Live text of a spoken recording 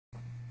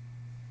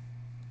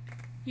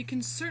You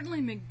can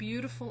certainly make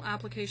beautiful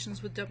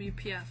applications with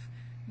WPF.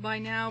 By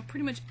now,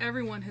 pretty much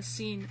everyone has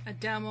seen a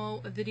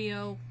demo, a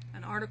video,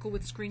 an article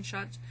with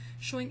screenshots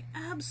showing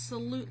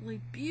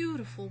absolutely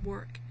beautiful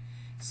work.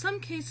 In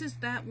some cases,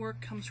 that work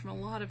comes from a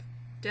lot of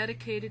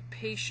dedicated,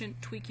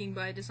 patient tweaking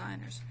by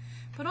designers.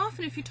 But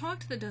often, if you talk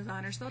to the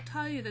designers, they'll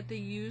tell you that they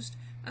used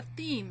a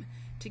theme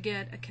to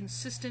get a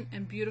consistent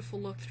and beautiful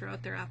look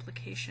throughout their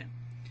application.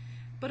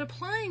 But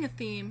applying a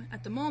theme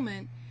at the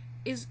moment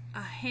is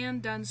a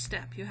hand-done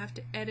step. You have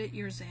to edit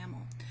your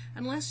XAML.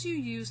 Unless you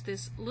use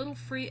this little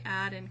free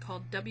add-in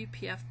called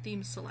WPF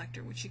Theme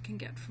Selector, which you can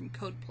get from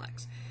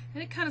Codeplex.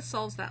 And it kind of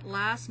solves that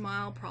last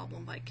mile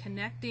problem by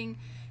connecting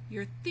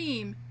your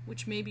theme,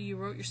 which maybe you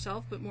wrote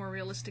yourself, but more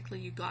realistically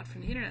you got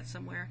from the internet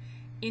somewhere,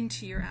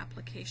 into your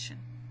application.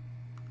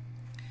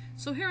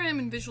 So here I am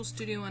in Visual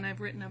Studio, and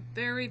I've written a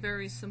very,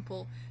 very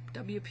simple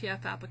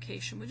WPF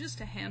application with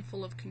just a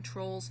handful of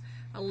controls,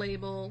 a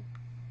label,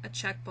 a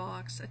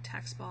checkbox, a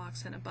text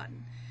box, and a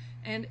button.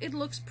 And it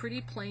looks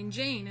pretty plain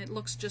Jane. It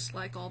looks just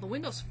like all the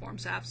Windows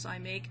Forms apps I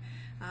make.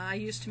 I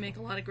used to make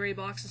a lot of gray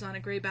boxes on a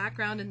gray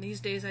background, and these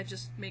days I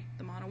just make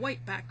them on a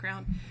white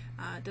background.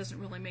 It doesn't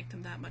really make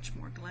them that much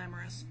more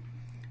glamorous.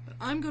 But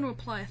I'm going to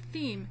apply a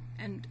theme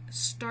and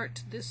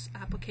start this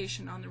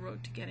application on the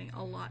road to getting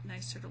a lot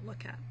nicer to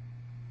look at.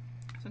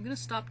 So I'm going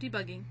to stop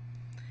debugging,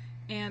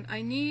 and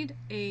I need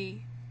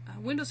a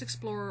Windows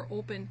Explorer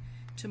open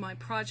to my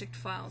project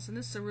files, and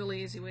this is a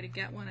really easy way to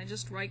get one. I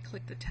just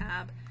right-click the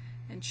tab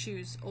and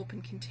choose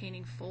Open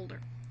Containing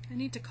Folder. I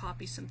need to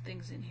copy some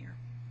things in here.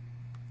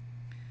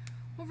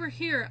 Over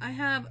here I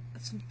have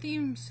some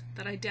themes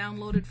that I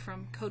downloaded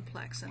from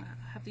Codeplex, and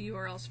I have the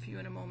URLs for you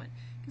in a moment.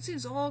 You can see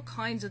there's all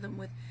kinds of them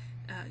with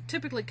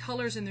typically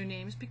colors in their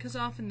names, because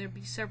often there'll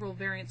be several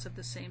variants of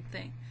the same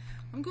thing.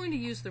 I'm going to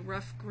use the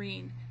rough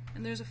green,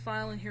 and there's a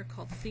file in here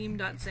called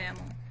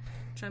theme.xaml,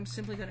 which I'm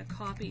simply going to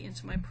copy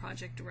into my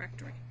project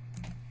directory.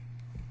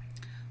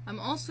 I'm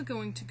also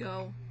going to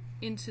go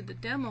into the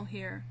demo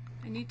here.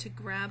 I need to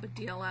grab a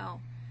DLL,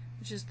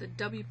 which is the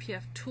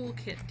WPF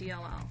Toolkit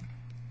DLL.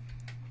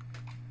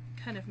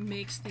 Kind of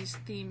makes these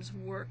themes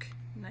work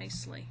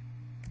nicely.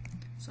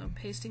 So I'm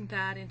pasting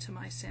that into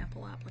my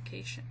sample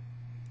application.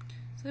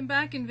 So then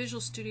back in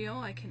Visual Studio,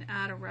 I can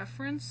add a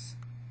reference.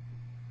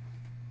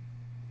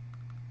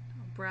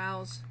 I'll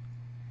browse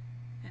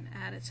and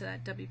add it to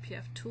that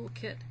WPF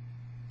Toolkit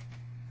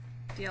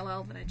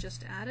DLL that I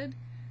just added.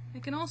 I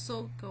can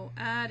also go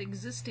add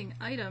existing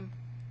item,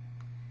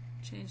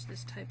 change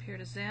this type here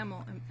to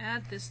XAML, and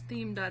add this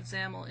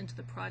theme.xaml into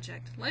the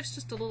project. Life's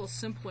just a little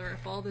simpler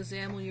if all the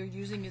XAML you're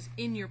using is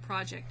in your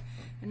project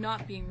and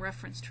not being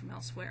referenced from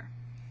elsewhere.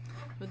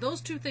 With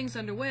those two things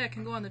underway, I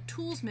can go on the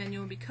Tools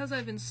menu, and because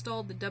I've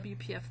installed the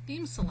WPF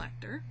Theme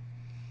Selector,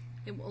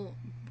 it will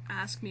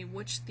ask me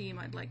which theme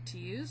I'd like to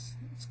use.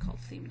 It's called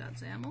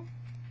theme.xaml.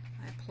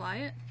 I apply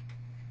it.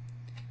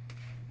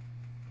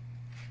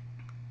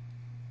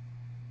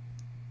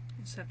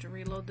 I just have to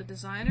reload the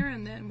designer,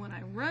 and then when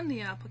I run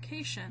the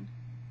application,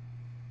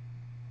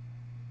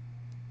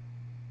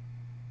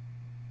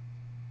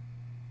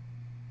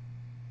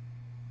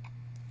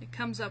 it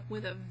comes up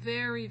with a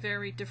very,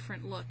 very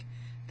different look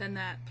than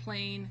that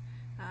plain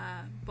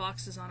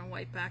boxes on a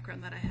white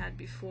background that I had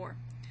before.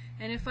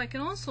 And if I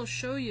can also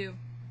show you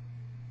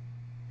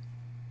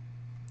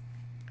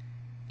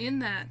in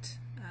that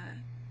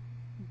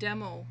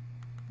demo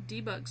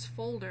debugs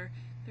folder,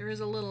 there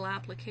is a little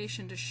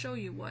application to show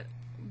you what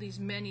these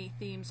many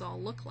themes all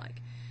look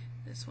like.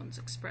 This one's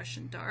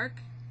expression dark.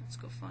 Let's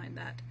go find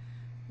that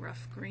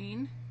rough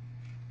green.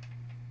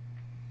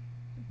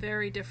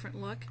 Very different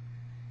look.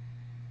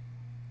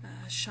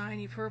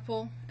 Shiny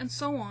purple, and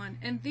so on.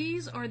 And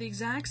these are the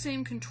exact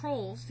same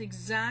controls, the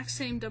exact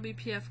same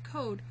WPF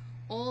code.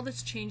 All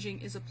that's changing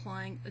is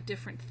applying a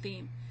different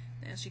theme.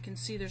 As you can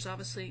see, there's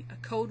obviously a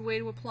code way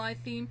to apply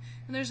theme,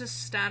 and there's a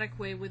static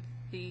way with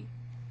the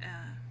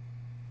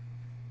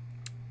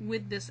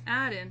with this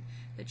add-in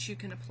that you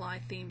can apply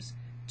themes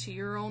to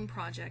your own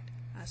project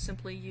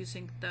simply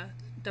using the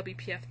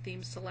WPF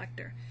Theme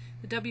Selector.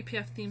 The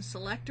WPF Theme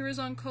Selector is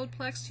on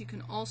Codeplex. You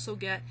can also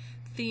get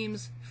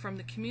themes from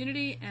the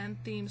community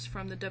and themes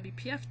from the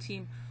WPF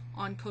team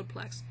on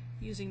Codeplex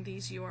using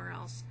these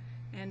URLs,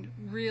 and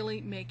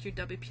really make your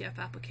WPF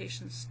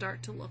applications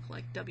start to look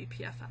like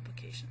WPF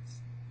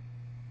applications.